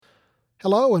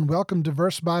Hello and welcome to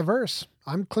Verse by Verse.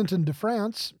 I'm Clinton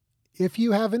DeFrance. If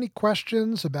you have any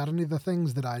questions about any of the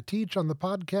things that I teach on the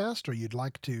podcast, or you'd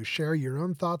like to share your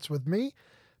own thoughts with me,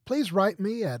 please write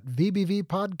me at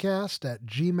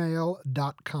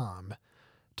vbvpodcast@gmail.com.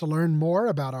 To learn more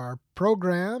about our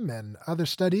program and other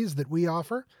studies that we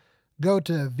offer, go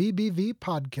to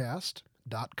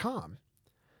vbvpodcast.com.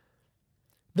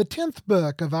 The 10th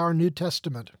book of our New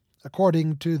Testament,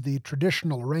 according to the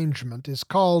traditional arrangement, is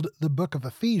called the Book of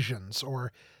Ephesians,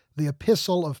 or the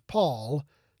Epistle of Paul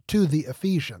to the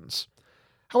Ephesians.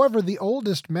 However, the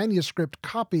oldest manuscript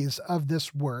copies of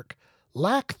this work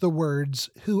lack the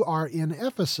words "who are in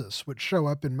Ephesus," which show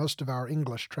up in most of our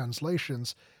English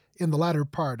translations in the latter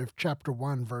part of chapter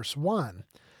 1, verse 1.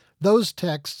 Those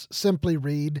texts simply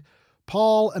read,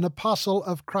 "Paul, an apostle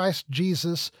of Christ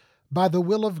Jesus, by the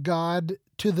will of God,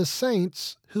 to the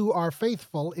saints who are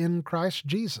faithful in Christ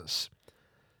Jesus."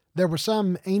 There were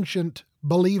some ancient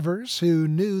believers who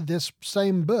knew this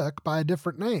same book by a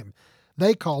different name.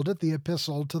 They called it the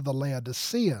Epistle to the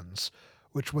Laodiceans,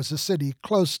 which was a city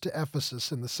close to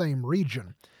Ephesus in the same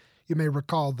region. You may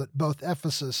recall that both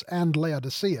Ephesus and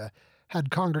Laodicea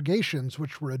had congregations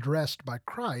which were addressed by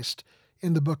Christ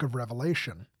in the book of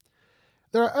Revelation.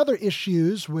 There are other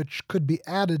issues which could be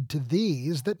added to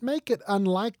these that make it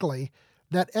unlikely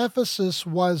that Ephesus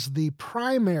was the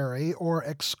primary or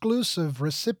exclusive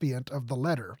recipient of the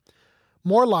letter.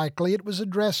 More likely, it was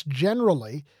addressed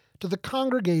generally to the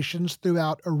congregations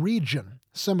throughout a region,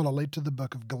 similarly to the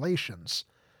book of Galatians.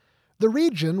 The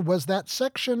region was that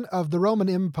section of the Roman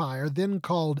Empire then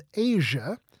called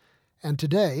Asia, and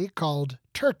today called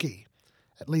Turkey,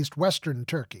 at least Western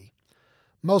Turkey.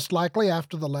 Most likely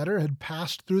after the letter had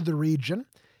passed through the region,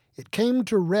 it came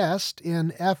to rest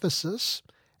in Ephesus,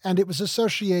 and it was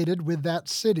associated with that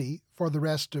city for the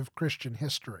rest of Christian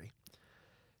history.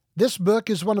 This book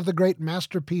is one of the great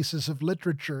masterpieces of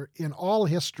literature in all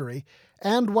history,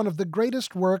 and one of the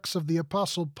greatest works of the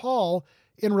Apostle Paul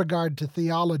in regard to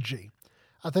theology.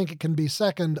 I think it can be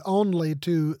second only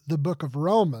to the book of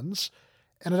Romans,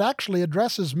 and it actually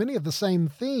addresses many of the same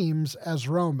themes as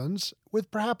Romans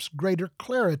with perhaps greater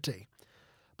clarity.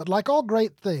 But like all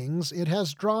great things, it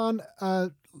has drawn a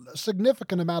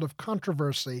significant amount of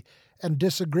controversy and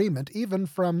disagreement, even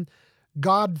from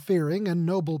God-fearing and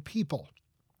noble people.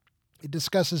 It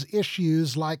discusses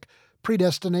issues like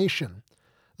predestination,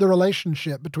 the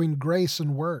relationship between grace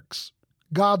and works,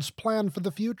 God's plan for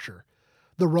the future,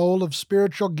 the role of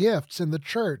spiritual gifts in the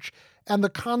church, and the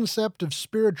concept of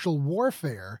spiritual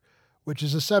warfare, which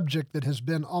is a subject that has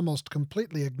been almost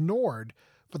completely ignored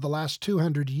for the last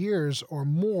 200 years or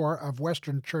more of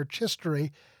Western church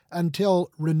history, until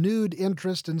renewed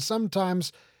interest and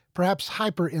sometimes perhaps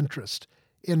hyper-interest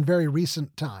in very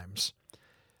recent times.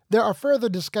 There are further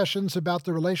discussions about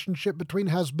the relationship between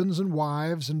husbands and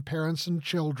wives and parents and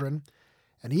children,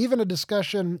 and even a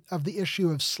discussion of the issue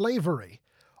of slavery,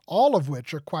 all of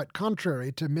which are quite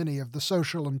contrary to many of the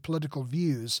social and political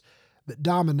views that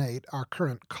dominate our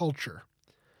current culture.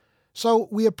 So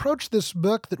we approach this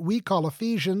book that we call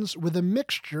Ephesians with a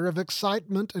mixture of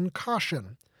excitement and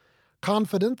caution,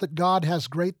 confident that God has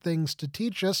great things to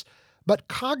teach us, but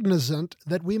cognizant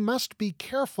that we must be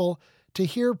careful to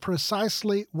hear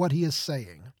precisely what he is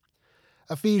saying.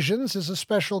 Ephesians is a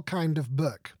special kind of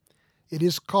book. It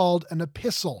is called an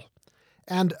epistle,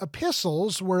 and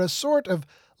epistles were a sort of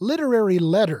literary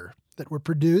letter that were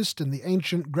produced in the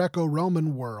ancient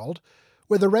Greco-Roman world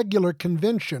with a regular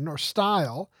convention or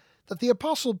style that the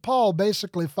Apostle Paul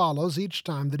basically follows each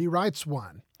time that he writes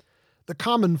one. The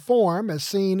common form, as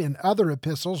seen in other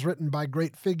epistles written by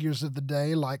great figures of the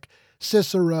day like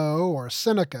Cicero or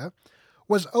Seneca,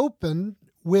 was opened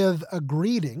with a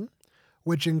greeting,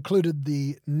 which included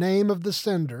the name of the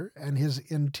sender and his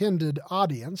intended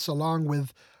audience, along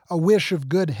with a wish of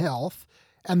good health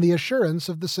and the assurance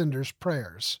of the sender's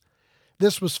prayers.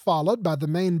 This was followed by the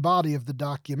main body of the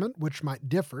document, which might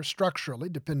differ structurally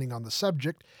depending on the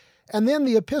subject, and then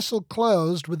the epistle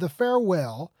closed with a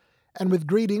farewell and with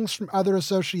greetings from other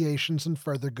associations and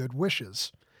further good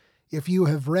wishes. If you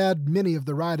have read many of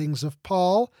the writings of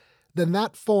Paul, then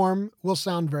that form will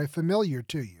sound very familiar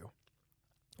to you.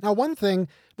 Now, one thing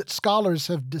that scholars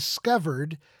have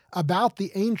discovered about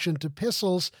the ancient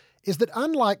epistles is that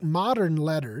unlike modern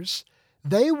letters,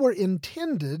 they were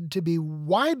intended to be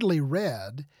widely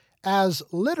read as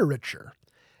literature,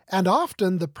 and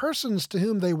often the persons to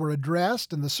whom they were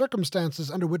addressed and the circumstances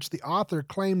under which the author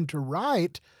claimed to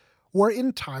write were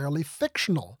entirely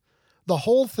fictional, the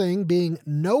whole thing being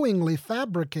knowingly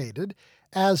fabricated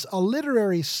as a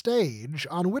literary stage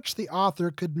on which the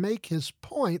author could make his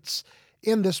points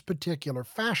in this particular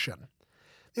fashion.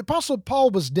 The Apostle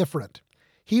Paul was different.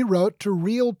 He wrote to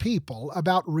real people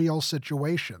about real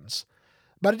situations.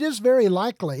 But it is very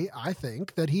likely, I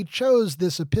think, that he chose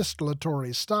this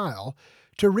epistolatory style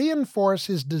to reinforce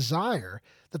his desire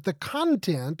that the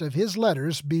content of his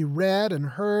letters be read and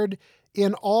heard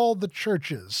in all the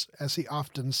churches, as he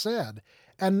often said,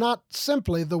 and not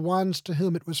simply the ones to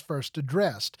whom it was first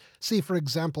addressed. See, for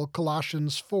example,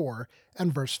 Colossians 4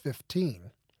 and verse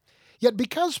 15. Yet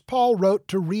because Paul wrote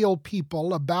to real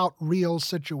people about real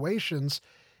situations,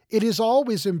 it is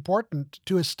always important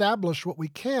to establish what we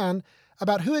can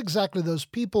about who exactly those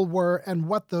people were and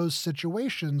what those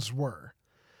situations were.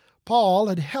 Paul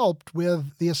had helped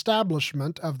with the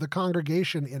establishment of the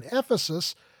congregation in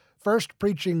Ephesus, first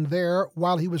preaching there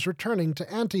while he was returning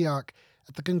to Antioch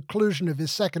at the conclusion of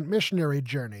his second missionary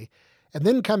journey, and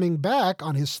then coming back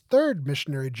on his third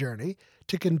missionary journey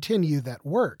to continue that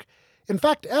work. In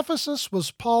fact, Ephesus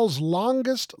was Paul's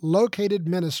longest located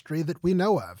ministry that we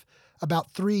know of,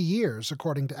 about 3 years,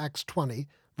 according to Acts 20,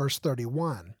 verse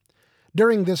 31.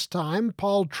 During this time,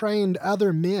 Paul trained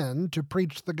other men to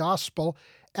preach the gospel,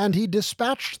 and he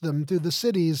dispatched them through the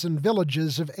cities and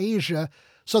villages of Asia,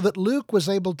 so that Luke was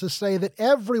able to say that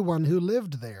everyone who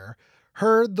lived there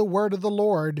heard the word of the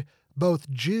Lord, both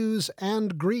Jews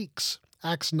and Greeks.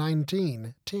 Acts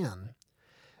 19:10.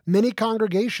 Many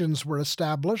congregations were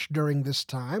established during this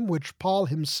time, which Paul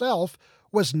himself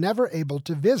was never able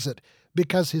to visit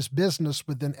because his business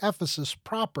within Ephesus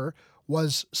proper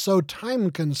was so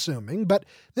time-consuming, but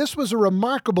this was a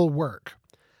remarkable work,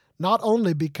 not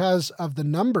only because of the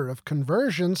number of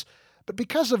conversions, but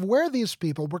because of where these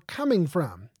people were coming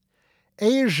from.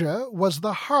 Asia was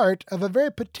the heart of a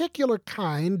very particular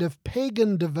kind of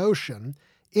pagan devotion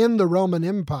in the Roman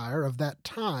Empire of that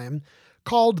time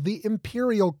called the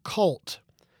imperial cult.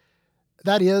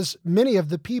 That is, many of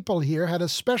the people here had a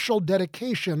special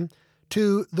dedication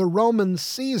to the Roman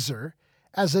Caesar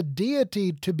as a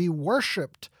deity to be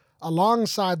worshipped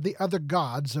alongside the other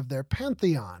gods of their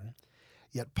pantheon.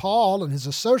 Yet Paul and his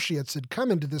associates had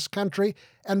come into this country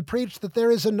and preached that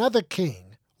there is another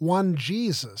king, one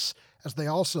Jesus, as they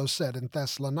also said in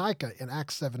Thessalonica in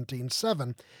Acts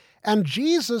 17:7. And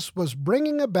Jesus was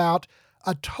bringing about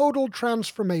a total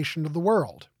transformation of the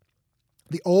world.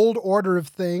 The old order of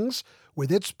things,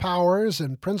 with its powers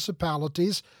and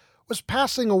principalities, was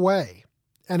passing away,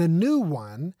 and a new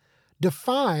one,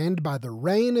 defined by the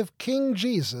reign of King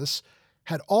Jesus,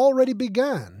 had already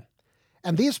begun.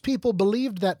 And these people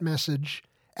believed that message,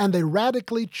 and they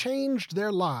radically changed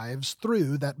their lives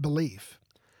through that belief.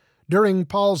 During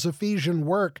Paul's Ephesian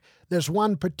work, there's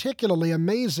one particularly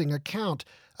amazing account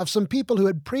of some people who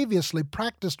had previously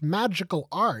practiced magical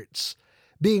arts,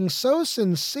 being so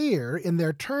sincere in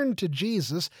their turn to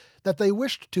Jesus that they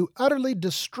wished to utterly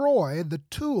destroy the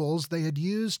tools they had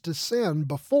used to sin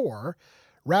before,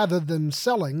 rather than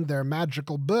selling their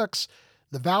magical books,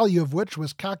 the value of which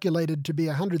was calculated to be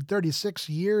 136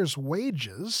 years'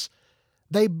 wages.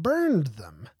 They burned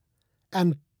them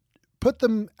and put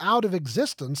them out of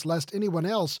existence lest anyone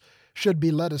else should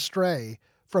be led astray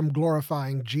from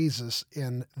glorifying Jesus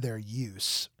in their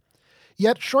use.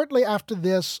 Yet shortly after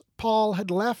this, Paul had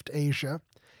left Asia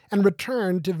and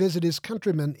returned to visit his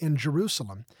countrymen in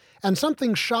Jerusalem, and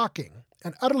something shocking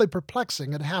and utterly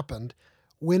perplexing had happened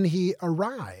when he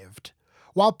arrived.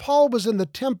 While Paul was in the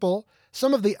temple,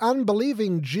 some of the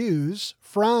unbelieving Jews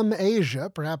from Asia,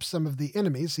 perhaps some of the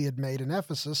enemies he had made in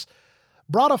Ephesus,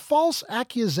 brought a false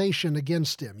accusation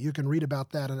against him. You can read about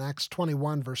that in Acts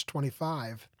 21, verse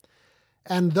 25.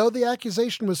 And though the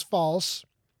accusation was false,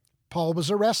 Paul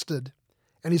was arrested,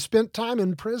 and he spent time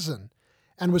in prison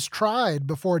and was tried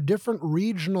before different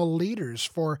regional leaders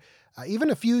for even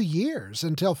a few years,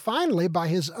 until finally, by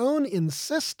his own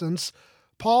insistence,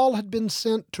 Paul had been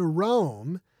sent to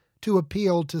Rome to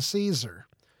appeal to Caesar.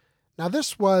 Now,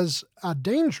 this was a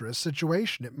dangerous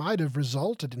situation. It might have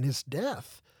resulted in his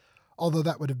death, although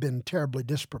that would have been terribly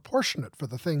disproportionate for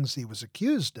the things he was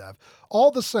accused of.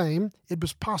 All the same, it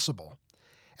was possible.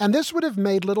 And this would have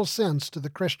made little sense to the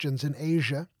Christians in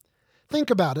Asia. Think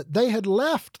about it. They had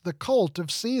left the cult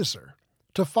of Caesar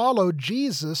to follow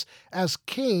Jesus as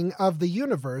king of the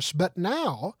universe, but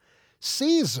now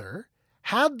Caesar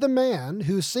had the man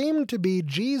who seemed to be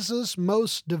Jesus'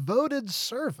 most devoted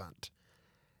servant,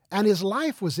 and his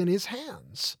life was in his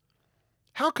hands.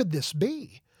 How could this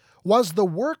be? Was the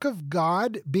work of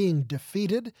God being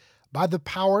defeated by the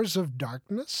powers of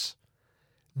darkness?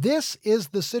 This is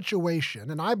the situation,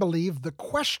 and I believe the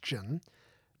question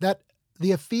that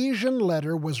the Ephesian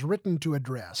letter was written to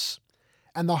address.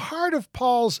 And the heart of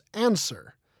Paul's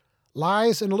answer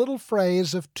lies in a little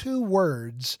phrase of 2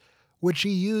 words which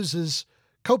he uses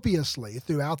copiously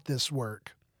throughout this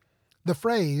work the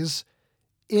phrase,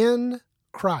 "in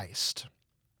Christ."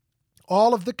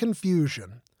 All of the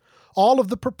confusion, all of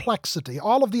the perplexity,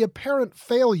 all of the apparent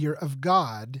failure of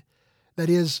God that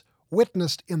is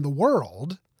witnessed in the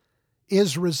world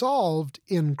is resolved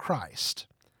in Christ.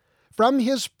 From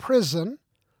his prison,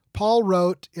 Paul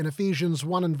wrote in Ephesians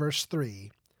 1 and verse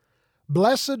 3,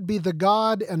 "Blessed be the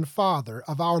God and Father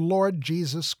of our Lord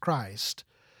Jesus Christ,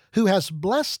 who has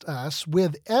blessed us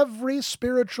with every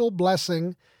spiritual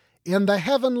blessing in the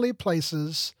heavenly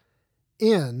places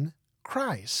in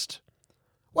Christ."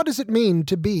 What does it mean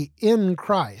to be in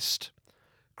Christ?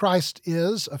 Christ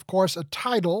is, of course, a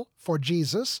title for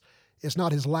Jesus. It's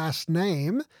not his last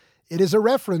name. It is a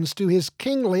reference to his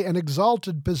kingly and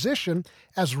exalted position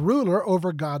as ruler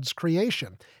over God's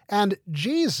creation. And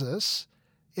Jesus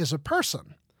is a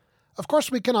person. Of course,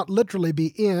 we cannot literally be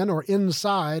in or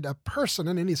inside a person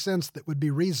in any sense that would be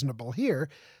reasonable here.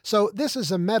 So this is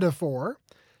a metaphor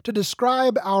to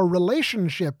describe our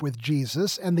relationship with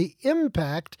Jesus and the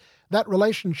impact that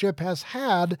relationship has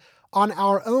had on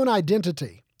our own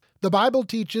identity. The Bible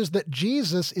teaches that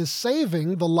Jesus is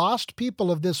saving the lost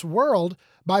people of this world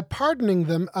by pardoning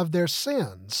them of their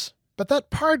sins. But that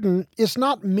pardon is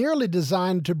not merely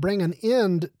designed to bring an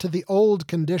end to the old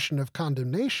condition of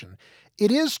condemnation.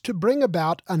 It is to bring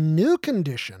about a new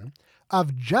condition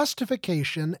of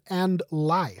justification and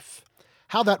life.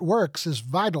 How that works is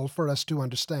vital for us to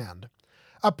understand.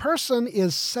 A person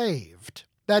is saved.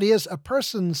 That is, a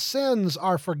person's sins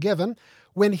are forgiven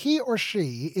when he or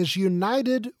she is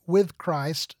united with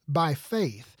Christ by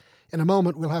faith. In a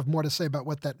moment, we'll have more to say about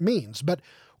what that means. But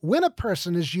when a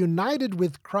person is united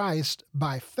with Christ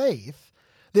by faith,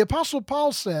 the Apostle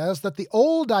Paul says that the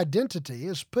old identity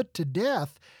is put to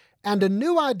death and a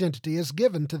new identity is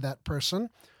given to that person,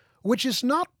 which is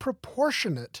not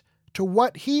proportionate to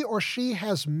what he or she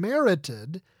has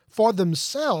merited for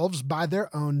themselves by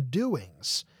their own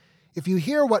doings. If you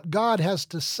hear what God has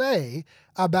to say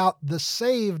about the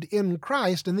saved in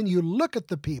Christ, and then you look at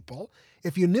the people,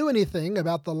 if you knew anything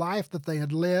about the life that they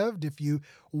had lived, if you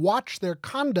watched their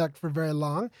conduct for very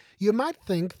long, you might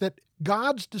think that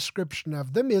God's description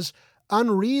of them is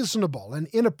unreasonable and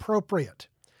inappropriate.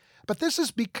 But this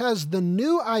is because the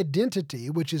new identity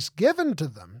which is given to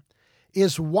them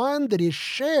is one that is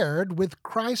shared with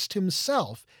Christ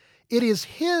himself. It is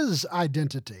his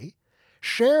identity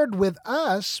shared with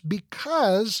us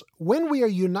because when we are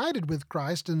united with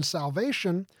Christ in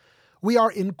salvation, we are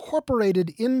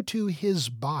incorporated into his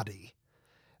body.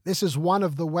 This is one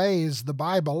of the ways the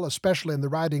Bible, especially in the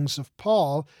writings of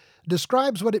Paul,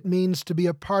 describes what it means to be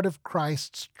a part of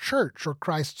Christ's church or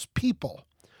Christ's people.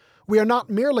 We are not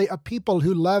merely a people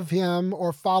who love him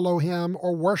or follow him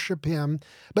or worship him,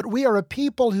 but we are a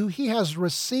people who he has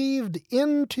received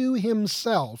into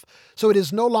himself. So it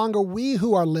is no longer we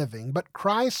who are living, but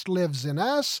Christ lives in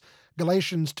us.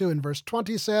 Galatians 2 and verse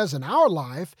 20 says, and our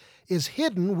life is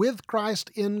hidden with Christ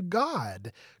in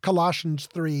God. Colossians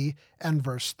 3 and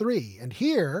verse 3. And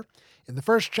here, in the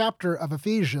first chapter of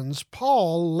Ephesians,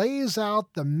 Paul lays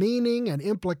out the meaning and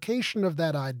implication of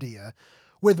that idea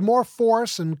with more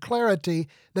force and clarity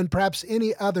than perhaps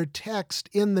any other text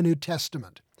in the New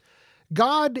Testament.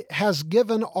 God has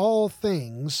given all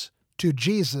things to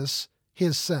Jesus,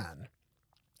 his Son.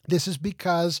 This is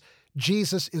because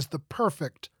Jesus is the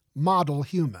perfect model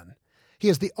human. He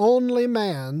is the only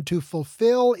man to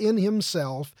fulfill in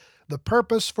himself the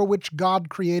purpose for which God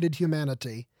created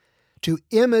humanity, to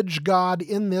image God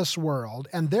in this world,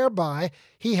 and thereby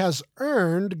he has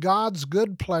earned God's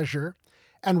good pleasure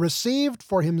and received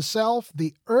for himself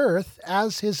the earth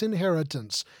as his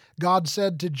inheritance. God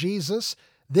said to Jesus,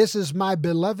 "This is my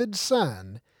beloved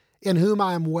Son, in whom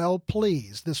I am well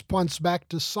pleased." This points back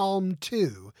to Psalm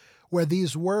 2, where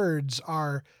these words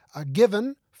are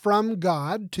given from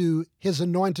God to his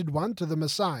anointed one, to the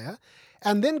Messiah.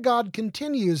 And then God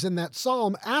continues in that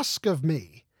psalm, "Ask of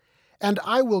me, and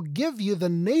I will give you the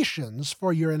nations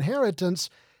for your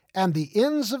inheritance and the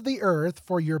ends of the earth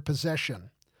for your possession."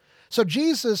 So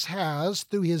Jesus has,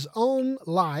 through his own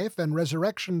life and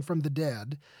resurrection from the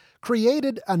dead,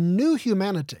 created a new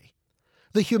humanity,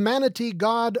 the humanity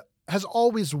God has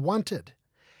always wanted.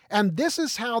 And this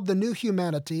is how the new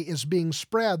humanity is being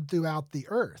spread throughout the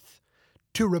earth,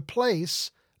 to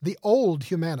replace the old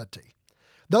humanity.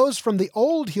 Those from the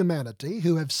old humanity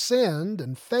who have sinned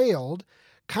and failed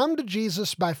come to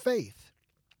Jesus by faith,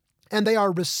 and they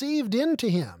are received into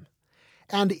him.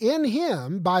 And in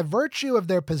him, by virtue of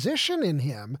their position in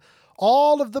him,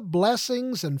 all of the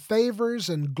blessings and favors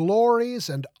and glories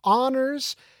and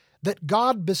honors that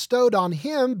God bestowed on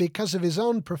him because of his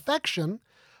own perfection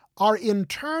are in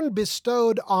turn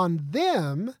bestowed on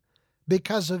them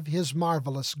because of his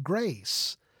marvelous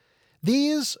grace.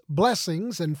 These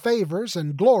blessings and favors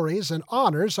and glories and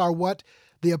honors are what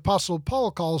the Apostle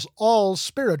Paul calls all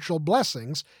spiritual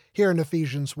blessings here in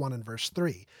Ephesians 1 and verse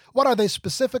 3. What are they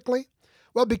specifically?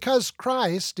 Well, because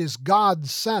Christ is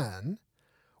God's Son,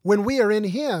 when we are in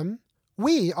Him,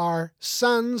 we are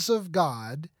sons of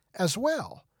God as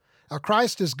well. Now,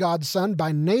 Christ is God's Son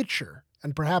by nature,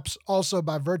 and perhaps also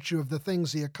by virtue of the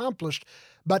things He accomplished,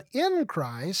 but in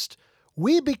Christ,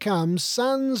 we become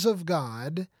sons of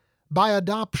God by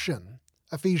adoption,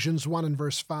 Ephesians 1 and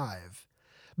verse 5.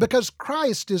 Because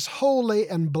Christ is holy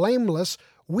and blameless,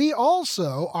 we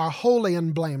also are holy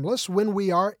and blameless when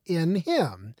we are in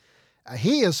Him.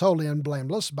 He is holy and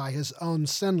blameless by His own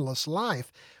sinless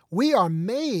life. We are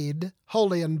made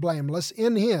holy and blameless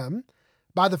in Him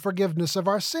by the forgiveness of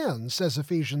our sins, says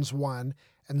Ephesians 1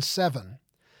 and 7.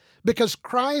 Because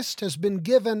Christ has been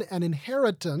given an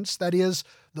inheritance, that is,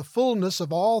 the fullness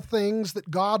of all things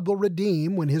that God will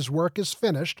redeem when His work is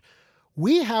finished,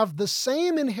 we have the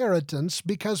same inheritance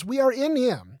because we are in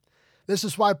Him. This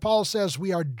is why Paul says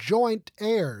we are joint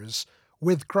heirs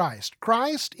with Christ.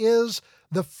 Christ is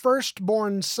the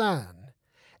firstborn Son.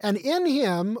 And in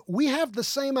Him, we have the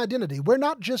same identity. We're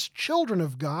not just children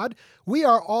of God. We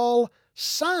are all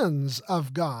sons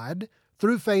of God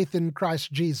through faith in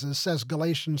Christ Jesus, says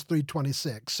Galatians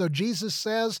 3:26. So Jesus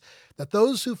says that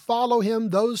those who follow Him,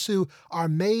 those who are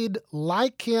made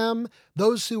like Him,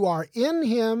 those who are in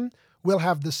Him, will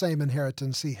have the same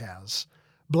inheritance He has.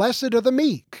 Blessed are the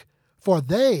meek, for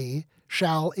they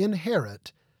shall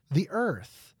inherit the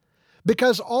earth.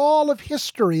 Because all of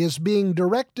history is being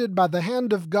directed by the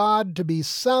hand of God to be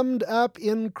summed up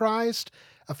in Christ,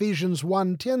 Ephesians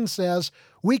 1:10 says,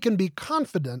 we can be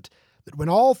confident that when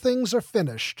all things are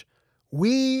finished,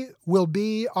 we will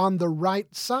be on the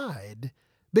right side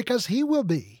because He will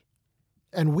be,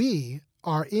 and we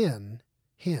are in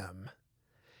Him.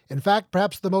 In fact,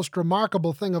 perhaps the most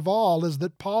remarkable thing of all is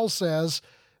that Paul says,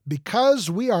 because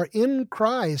we are in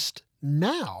Christ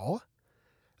now,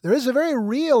 there is a very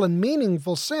real and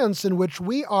meaningful sense in which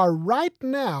we are right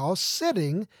now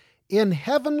sitting in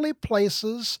heavenly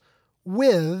places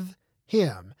with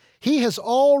Him. He has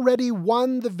already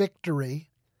won the victory,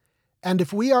 and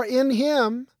if we are in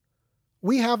Him,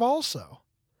 we have also.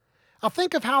 Now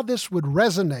think of how this would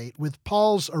resonate with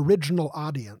Paul's original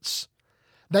audience.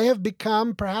 They have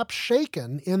become perhaps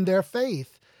shaken in their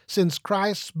faith since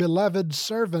Christ's beloved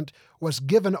servant was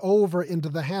given over into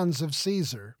the hands of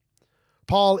Caesar.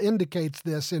 Paul indicates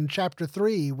this in chapter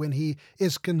 3 when he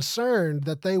is concerned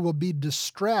that they will be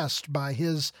distressed by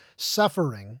his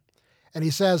suffering. And he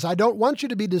says, I don't want you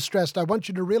to be distressed. I want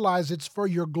you to realize it's for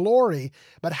your glory.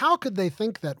 But how could they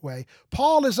think that way?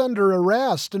 Paul is under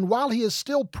arrest, and while he is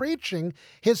still preaching,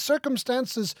 his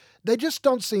circumstances, they just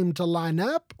don't seem to line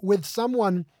up with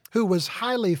someone who was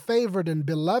highly favored and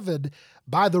beloved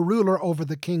by the ruler over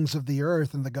the kings of the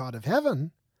earth and the God of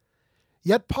heaven.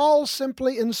 Yet Paul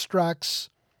simply instructs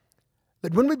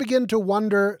that when we begin to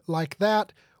wonder like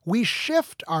that, we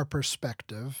shift our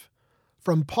perspective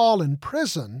from Paul in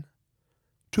prison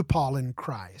to Paul in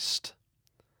Christ.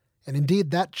 And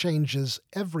indeed, that changes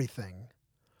everything.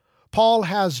 Paul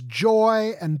has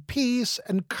joy and peace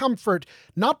and comfort,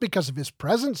 not because of his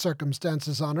present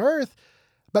circumstances on earth,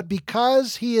 but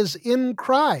because he is in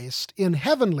Christ in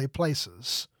heavenly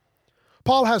places.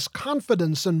 Paul has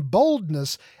confidence and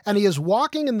boldness, and he is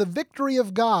walking in the victory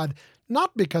of God,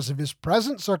 not because of his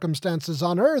present circumstances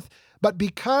on earth, but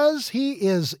because he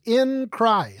is in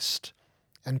Christ.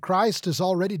 And Christ has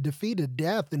already defeated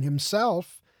death in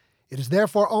himself. It is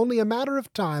therefore only a matter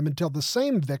of time until the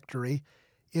same victory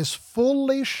is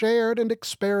fully shared and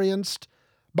experienced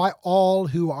by all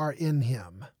who are in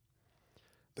him.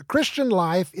 The Christian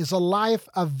life is a life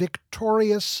of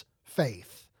victorious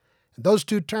faith. And those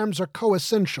two terms are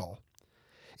coessential.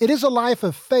 It is a life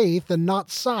of faith and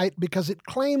not sight because it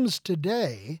claims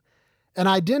today an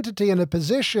identity and a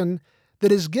position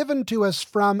that is given to us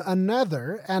from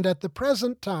another, and at the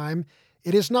present time,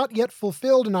 it is not yet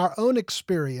fulfilled in our own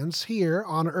experience here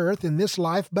on earth in this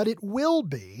life, but it will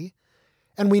be,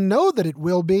 and we know that it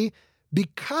will be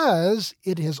because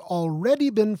it has already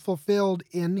been fulfilled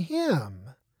in Him,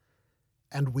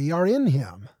 and we are in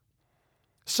Him.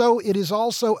 So it is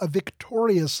also a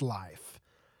victorious life,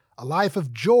 a life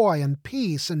of joy and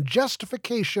peace and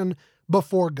justification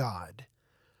before God,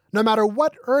 no matter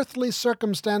what earthly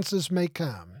circumstances may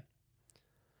come.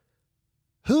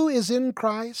 Who is in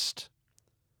Christ?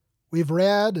 We've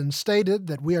read and stated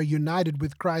that we are united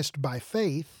with Christ by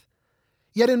faith,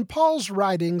 yet in Paul's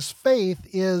writings, faith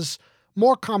is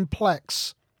more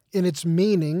complex in its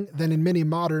meaning than in many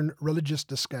modern religious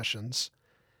discussions.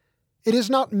 It is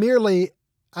not merely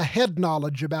a head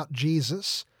knowledge about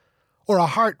Jesus or a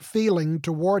heart feeling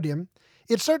toward him.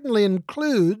 It certainly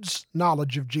includes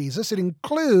knowledge of Jesus. It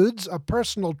includes a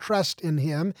personal trust in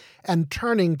him and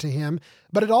turning to him,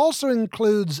 but it also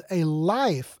includes a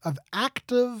life of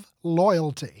active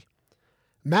loyalty,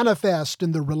 manifest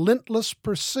in the relentless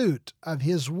pursuit of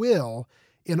his will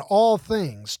in all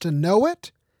things, to know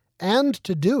it and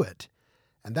to do it.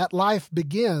 And that life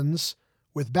begins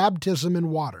with baptism in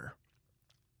water.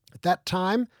 At that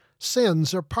time,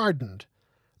 sins are pardoned.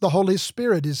 The Holy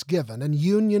Spirit is given, and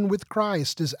union with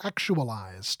Christ is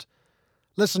actualized.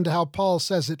 Listen to how Paul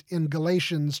says it in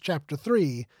Galatians chapter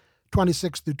 3,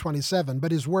 26 through 27,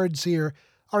 but his words here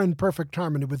are in perfect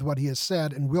harmony with what he has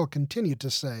said and will continue to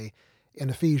say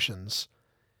in Ephesians.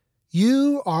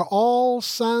 You are all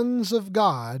sons of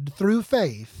God through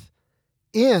faith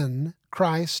in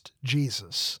Christ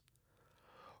Jesus.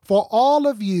 For all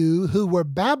of you who were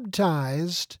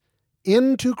baptized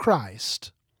into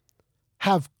Christ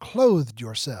have clothed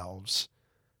yourselves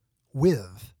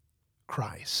with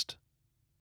Christ.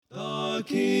 The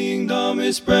kingdom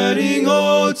is spreading,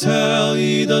 oh, tell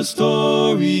ye the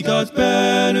story, God's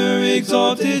banner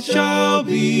exalted shall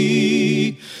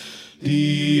be.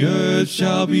 The earth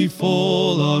shall be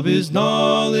full of his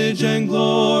knowledge and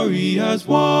glory as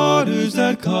waters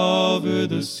that cover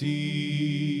the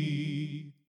sea.